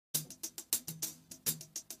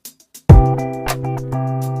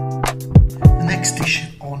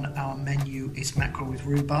is mackerel with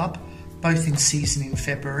rhubarb, both in season in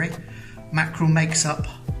February. Mackerel makes up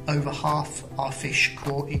over half our fish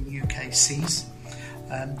caught in UK seas.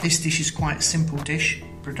 This dish is quite a simple dish,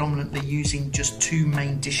 predominantly using just two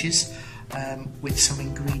main dishes with some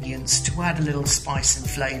ingredients to add a little spice and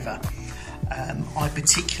flavour. I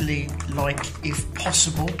particularly like, if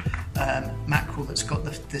possible, mackerel that's got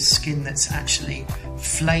the skin that's actually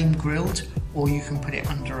flame grilled, or you can put it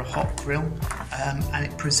under a hot grill, and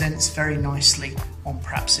it presents very nicely on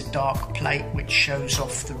perhaps a dark plate, which shows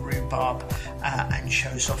off the rhubarb and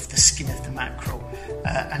shows off the skin of the mackerel.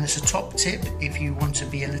 And as a top tip, if you want to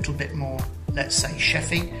be a little bit more, let's say,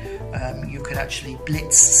 chefy, you could actually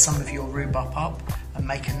blitz some of your rhubarb up and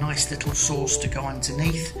make a nice little sauce to go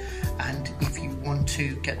underneath. And if you want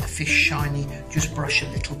to get the fish shiny, just brush a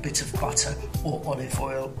little bit of butter or olive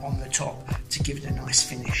oil on the top to give it a nice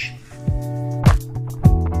finish.